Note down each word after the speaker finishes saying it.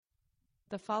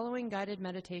The following guided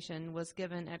meditation was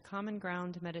given at Common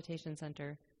Ground Meditation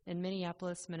Center in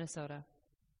Minneapolis, Minnesota.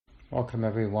 Welcome,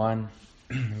 everyone.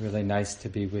 Really nice to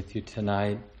be with you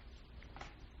tonight.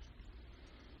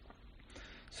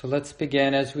 So let's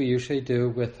begin, as we usually do,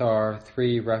 with our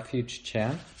 3 refuge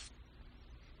chant.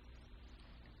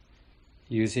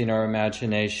 Using our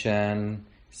imagination,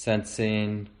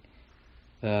 sensing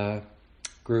the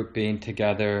group being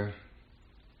together.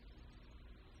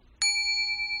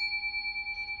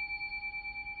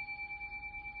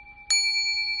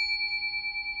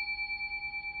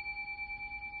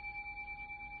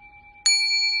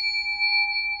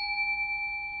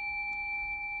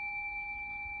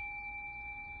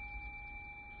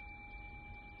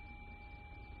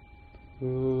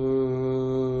 Buddhang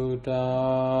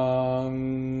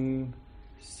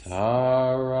saranang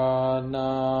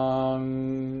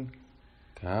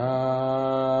gacchami,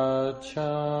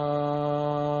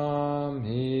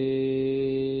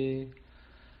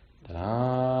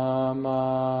 dhammang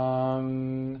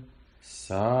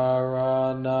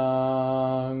saranang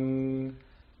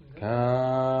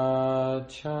gacchami,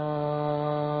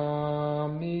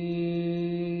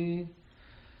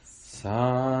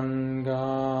 sanghang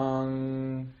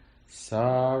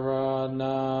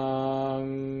saranang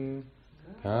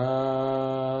gacchami,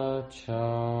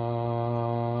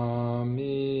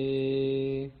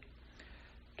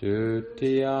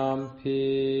 dutiyampi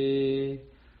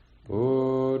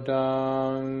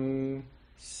buddhang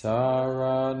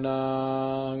saranang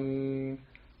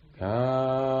gacchami,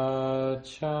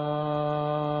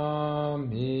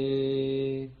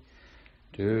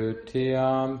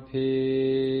 dutiyampi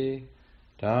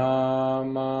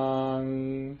dhammang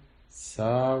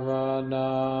saranang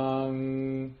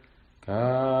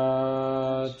gacchami,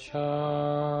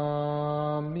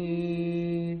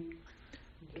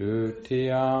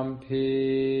 dutiyampi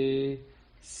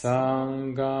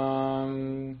sanghang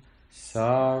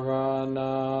saranang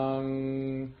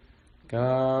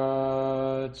gacchami,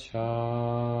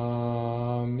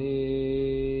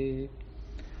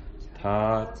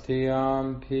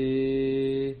 tatiyampi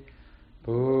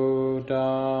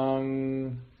buddhang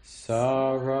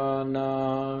saranang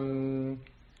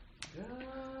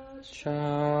gacchami,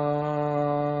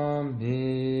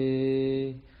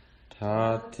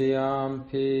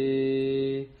 tatiyampi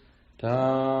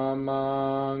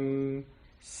dhammang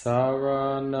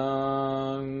saranang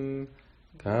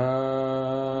gacchami,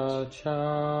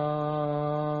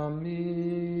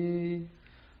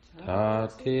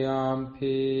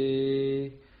 tatiyampi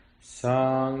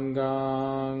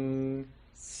sanghang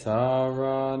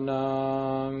saranang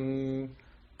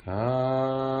gacchami.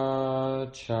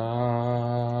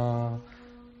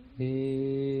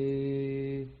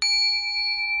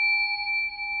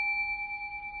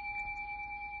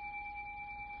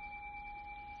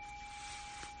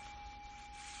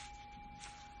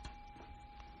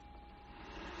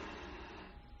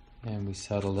 And we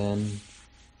settle in,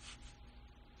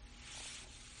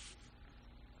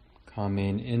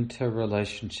 coming into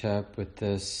relationship with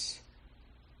this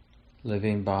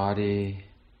living body,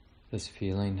 this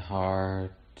feeling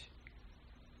heart,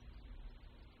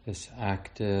 this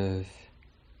active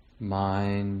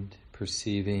mind,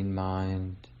 perceiving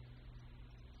mind,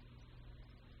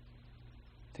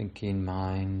 thinking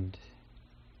mind.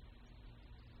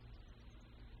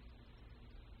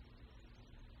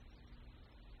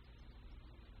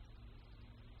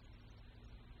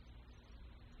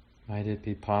 Might it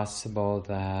be possible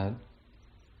that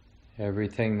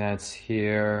everything that's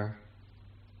here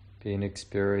being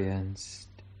experienced,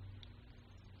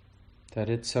 that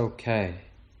it's okay,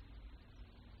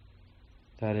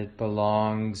 that it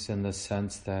belongs in the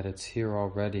sense that it's here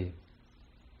already,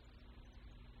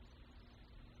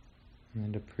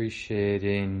 and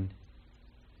appreciating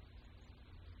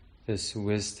this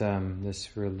wisdom,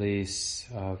 this release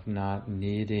of not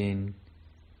needing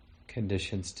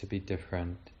conditions to be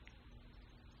different,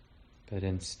 but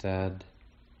instead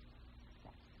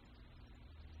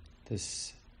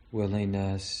this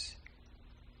willingness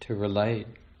to relate,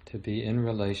 to be in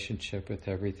relationship with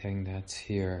everything that's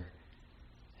here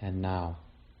and now.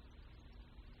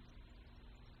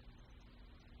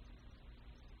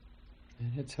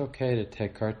 And it's okay to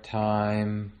take our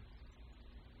time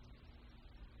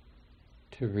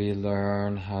to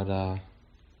relearn how to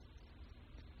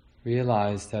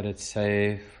realize that it's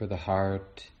safe for the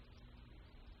heart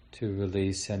to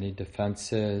release any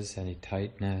defenses, any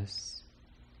tightness,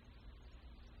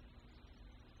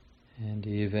 and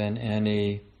even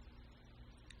any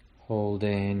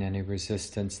holding, any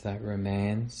resistance that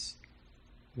remains.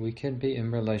 We can be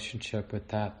in relationship with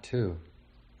that too.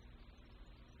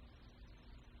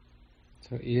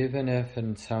 So even if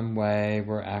in some way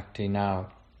we're acting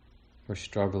out, we're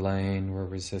struggling, we're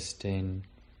resisting,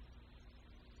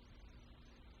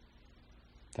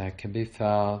 that can be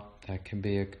felt, that can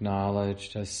be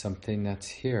acknowledged as something that's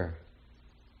here,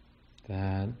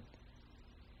 that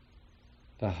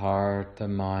the heart, the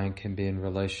mind can be in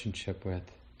relationship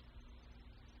with.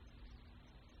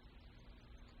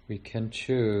 We can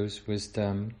choose,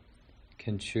 wisdom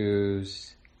can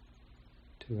choose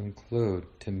to include,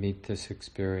 to meet this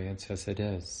experience as it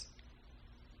is.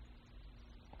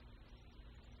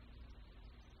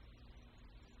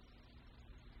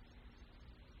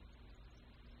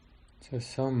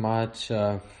 So much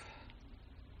of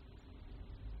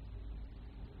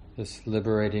this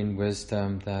liberating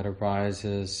wisdom that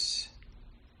arises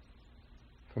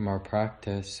from our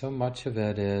practice, so much of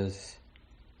it is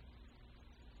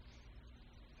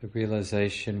the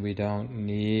realization we don't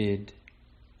need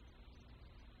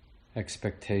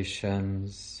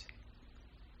expectations,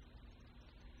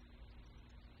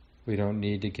 we don't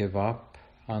need to give up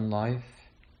on life,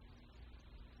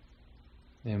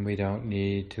 and we don't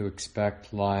need to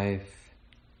expect life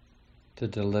to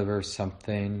deliver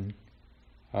something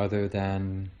other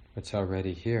than what's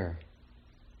already here.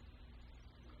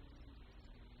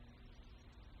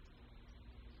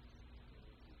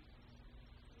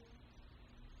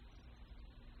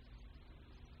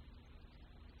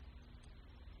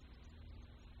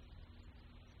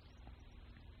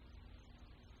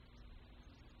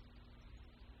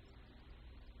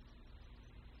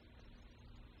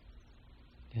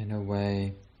 In a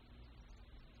way,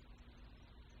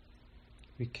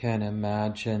 we can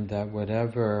imagine that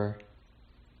whatever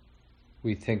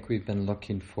we think we've been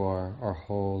looking for our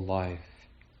whole life,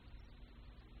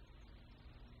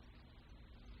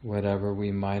 whatever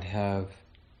we might have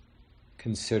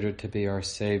considered to be our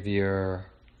savior,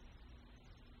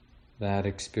 that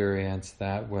experience,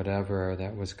 that whatever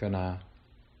that was gonna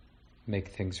make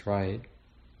things right,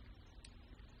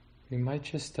 we might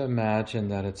just imagine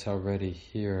that it's already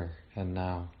here and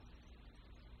now.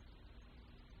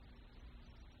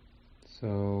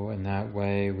 So in that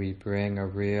way we bring a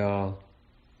real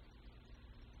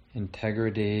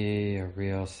integrity, a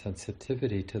real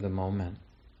sensitivity to the moment.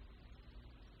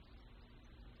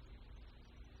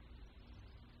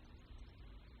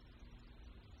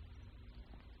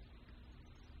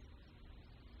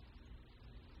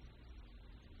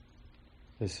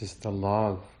 This is the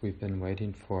love we've been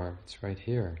waiting for. It's right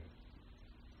here.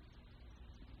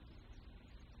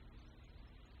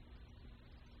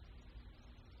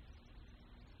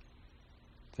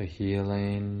 The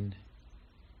healing,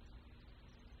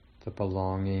 the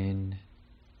belonging,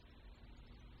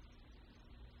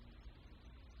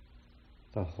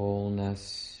 the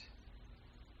wholeness.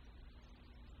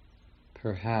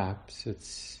 Perhaps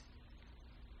it's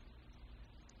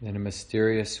in a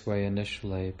mysterious way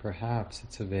initially, perhaps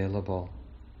it's available,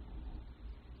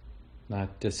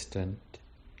 not distant.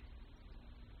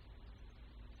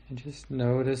 And just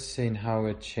noticing how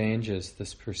it changes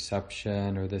this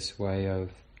perception or this way of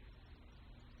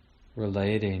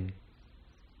relating.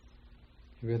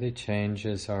 It really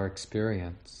changes our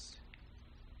experience.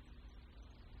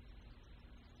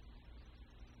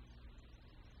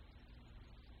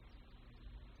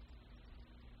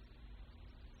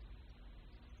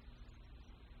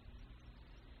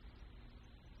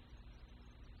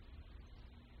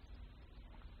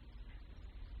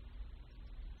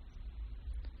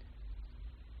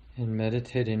 And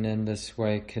meditating in this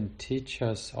way can teach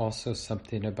us also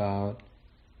something about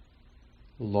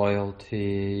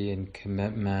loyalty and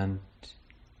commitment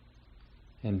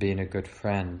and being a good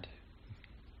friend.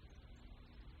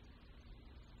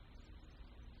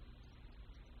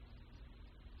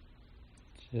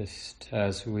 Just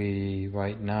as we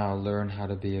right now learn how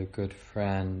to be a good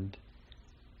friend,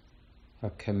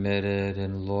 a committed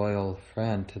and loyal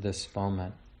friend to this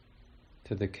moment,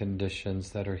 to the conditions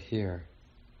that are here.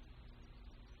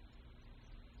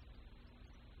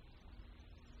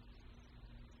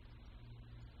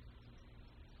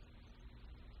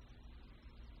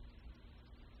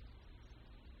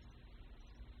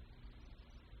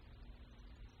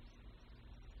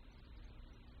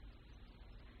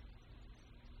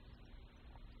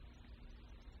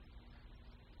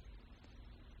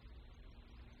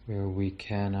 Where we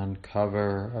can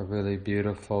uncover a really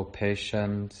beautiful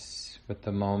patience with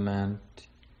the moment,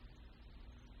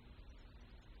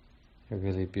 a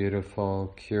really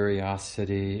beautiful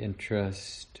curiosity,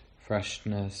 interest,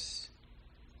 freshness,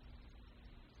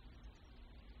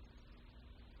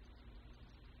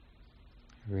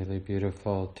 a really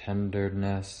beautiful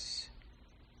tenderness,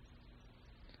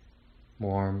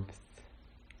 warmth,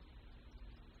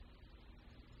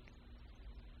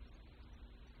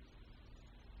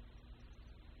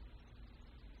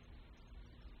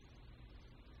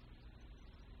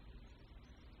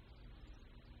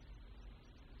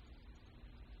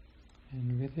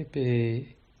 really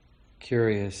be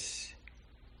curious,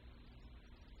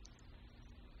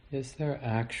 is there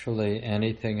actually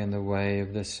anything in the way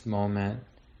of this moment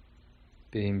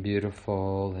being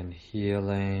beautiful and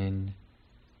healing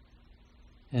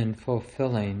and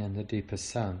fulfilling in the deepest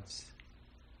sense?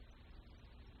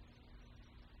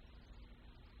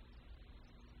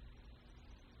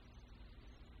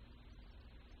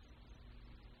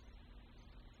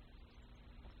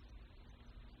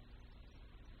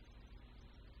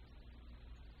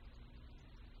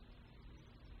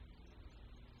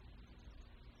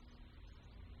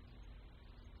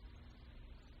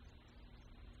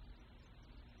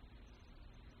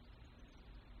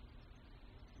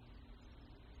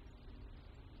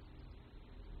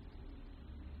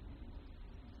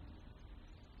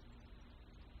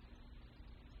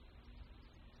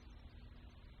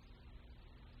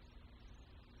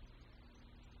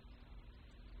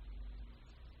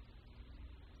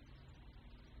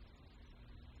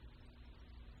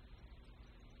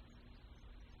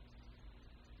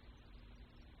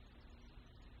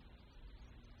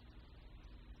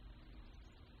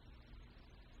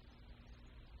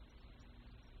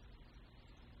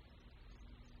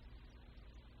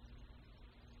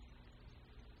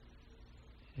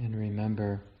 And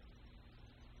remember,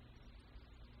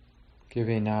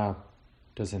 giving up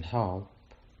doesn't help.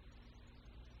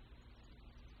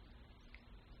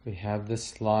 We have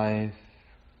this life.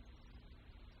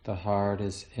 The heart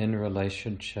is in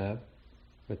relationship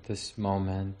with this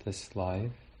moment, this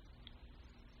life.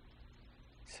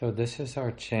 So this is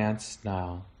our chance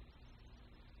now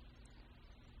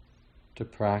to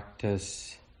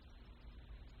practice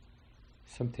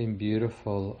something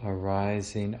beautiful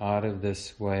arising out of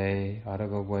this way, out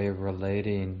of a way of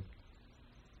relating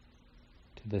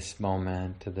to this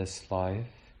moment, to this life.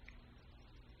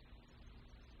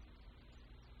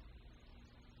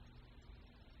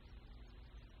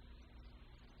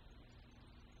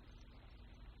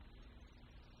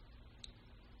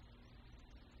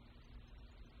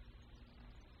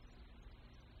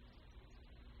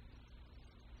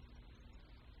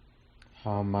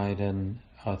 How might an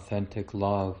authentic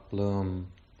love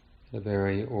bloom in a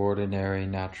very ordinary,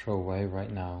 natural way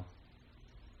right now?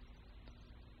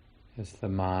 As the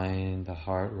mind, the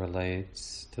heart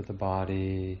relates to the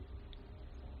body,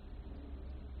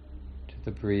 to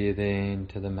the breathing,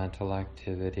 to the mental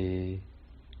activity.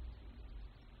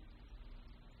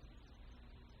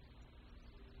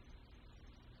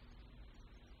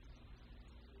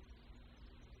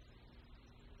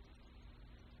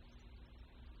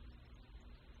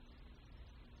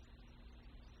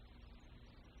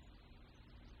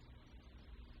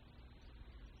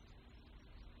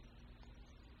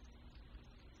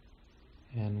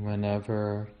 And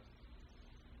whenever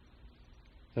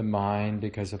the mind,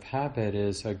 because of habit,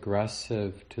 is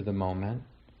aggressive to the moment,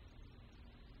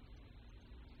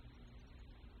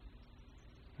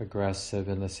 aggressive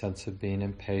in the sense of being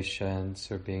impatient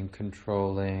or being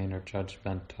controlling or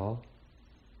judgmental,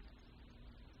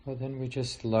 well, then we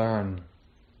just learn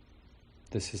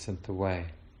this isn't the way.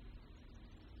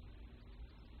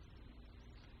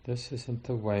 This isn't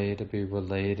the way to be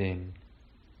relating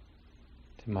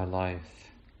to my life.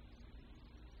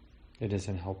 It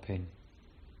isn't helping.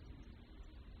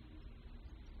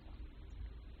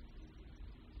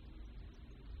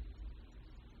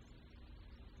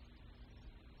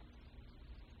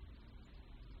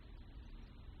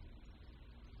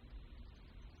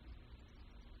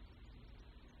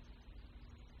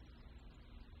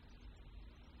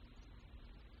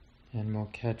 And we'll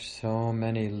catch so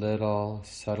many little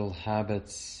subtle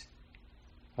habits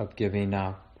of giving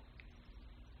up,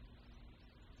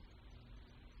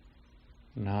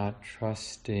 not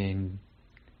trusting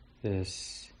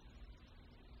this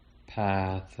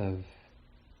path of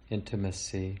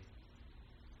intimacy,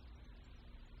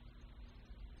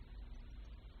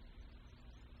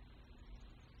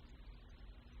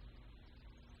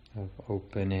 of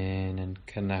opening and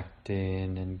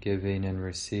connecting and giving and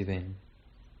receiving.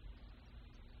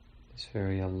 It's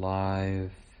very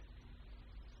alive,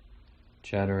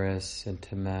 generous,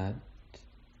 intimate,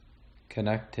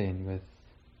 connecting with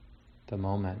the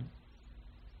moment.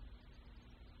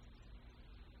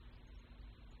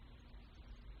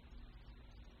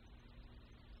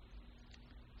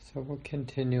 So we'll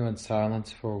continue in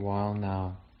silence for a while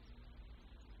now,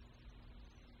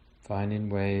 finding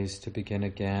ways to begin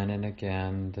again and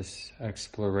again this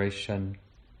exploration,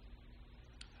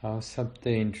 how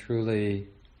something truly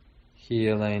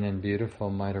healing and beautiful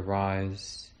might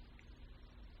arise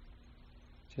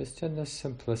just in the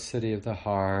simplicity of the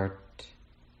heart,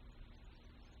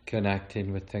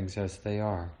 connecting with things as they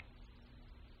are.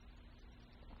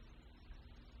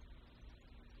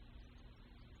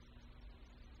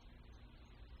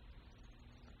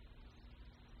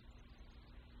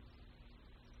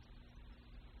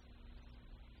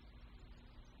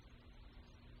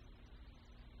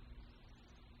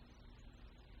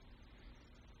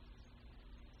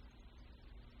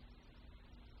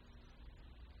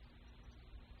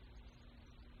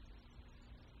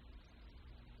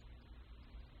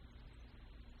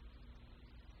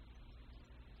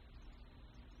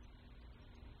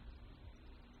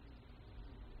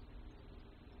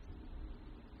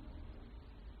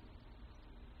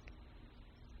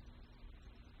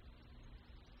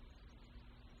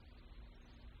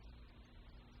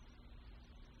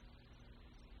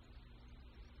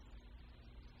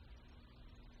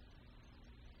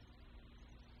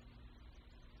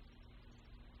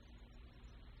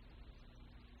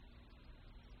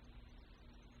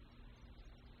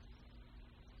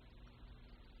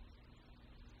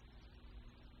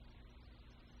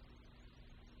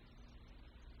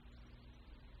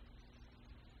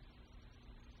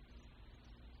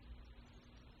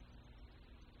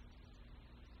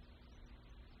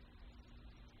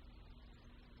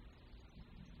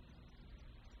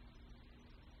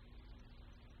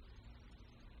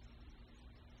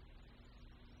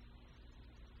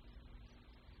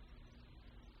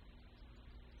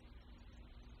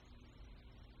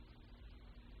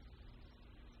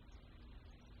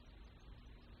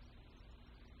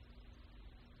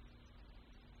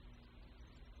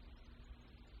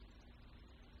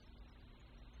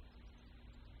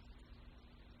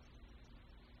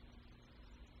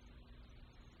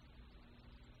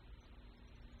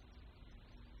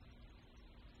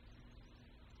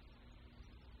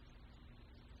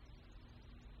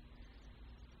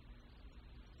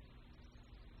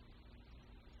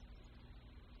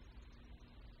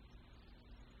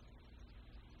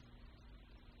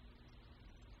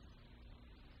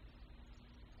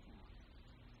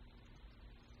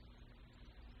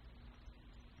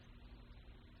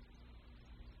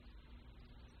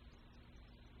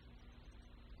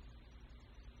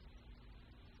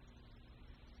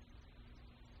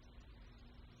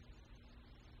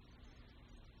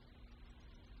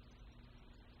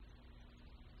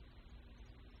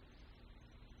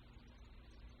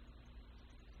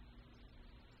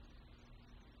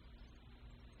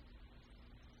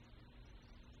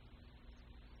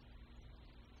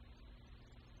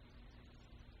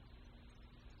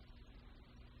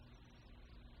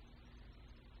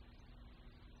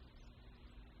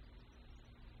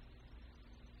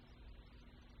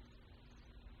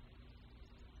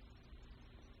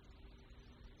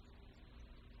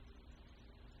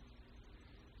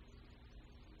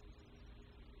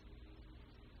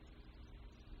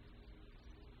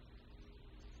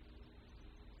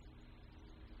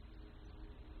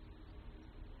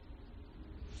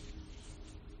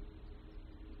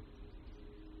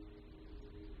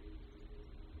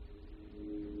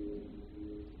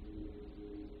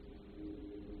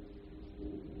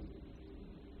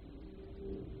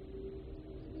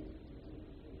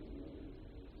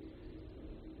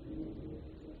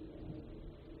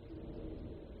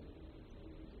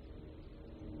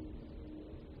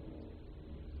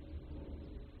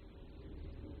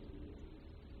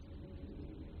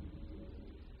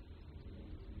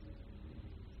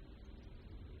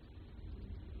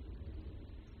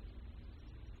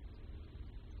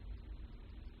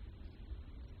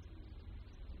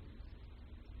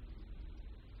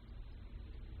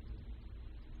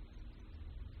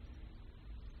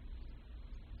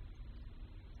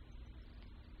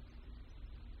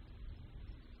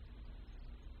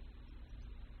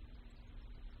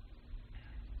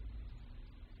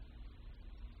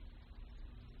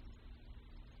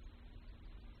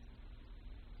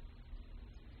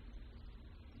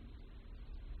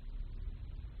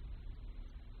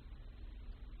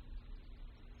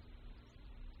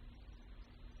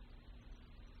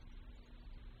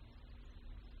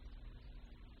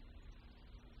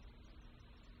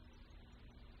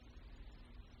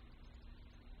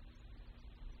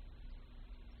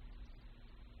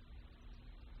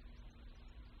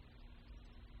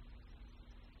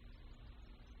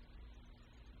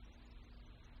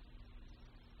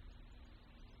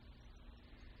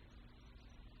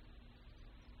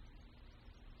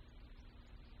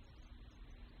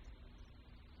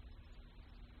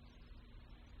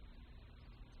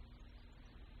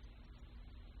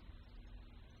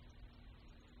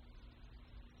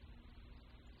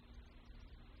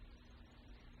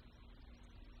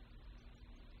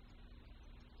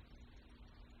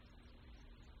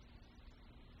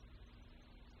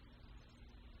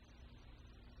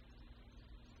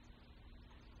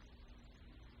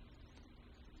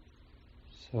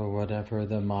 So whatever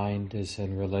the mind is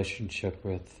in relationship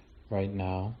with right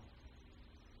now,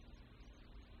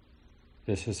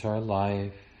 this is our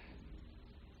life.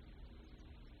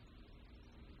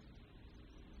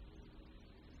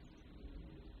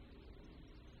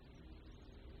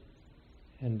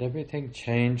 And everything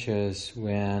changes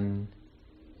when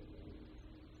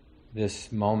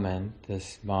this moment,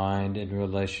 this mind in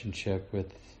relationship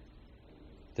with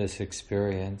this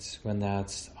experience, when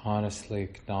that's honestly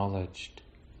acknowledged.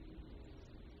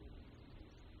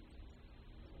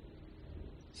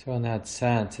 So in that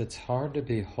sense, it's hard to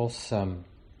be wholesome.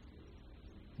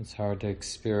 It's hard to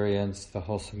experience the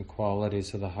wholesome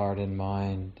qualities of the heart and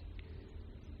mind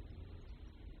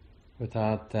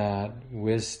without that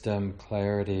wisdom,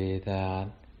 clarity that,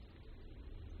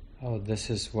 oh, this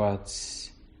is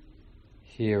what's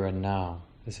here and now.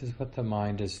 This is what the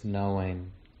mind is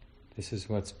knowing. This is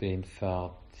what's being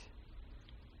felt.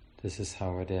 This is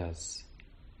how it is.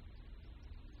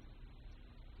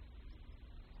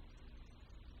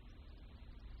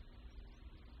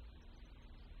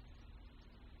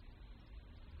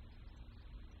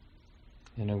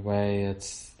 In a way,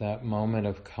 it's that moment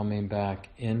of coming back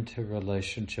into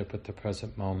relationship with the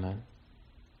present moment.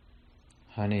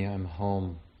 Honey, I'm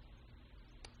home.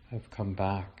 I've come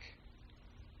back.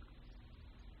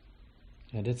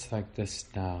 And it's like this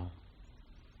now.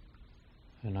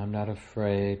 And I'm not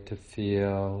afraid to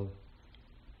feel,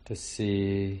 to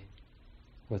see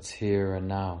what's here and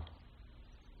now.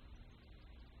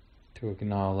 To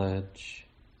acknowledge,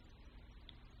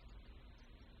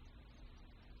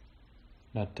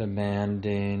 not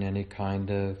demanding any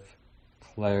kind of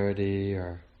clarity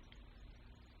or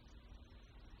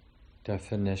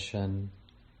definition,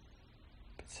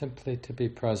 but simply to be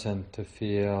present, to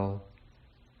feel,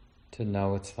 to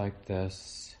know it's like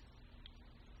this.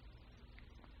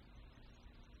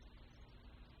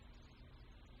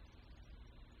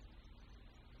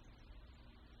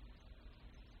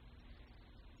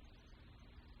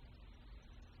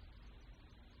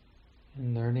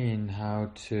 And learning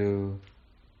how to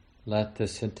let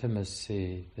this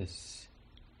intimacy, this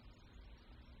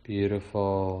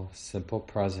beautiful, simple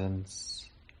presence,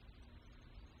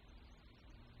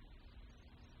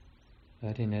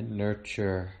 letting it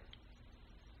nurture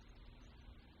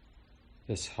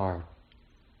this heart.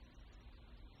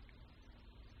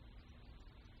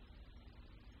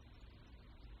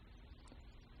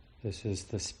 This is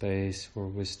the space where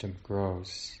wisdom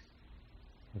grows,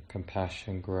 where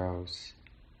compassion grows.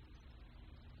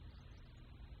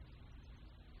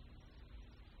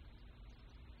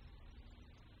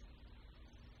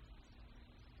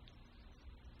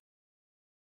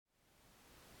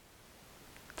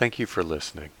 Thank you for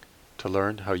listening. To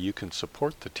learn how you can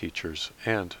support the teachers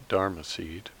and Dharma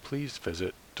Seed, please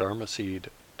visit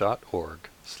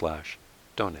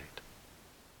dharmaseed.org/donate.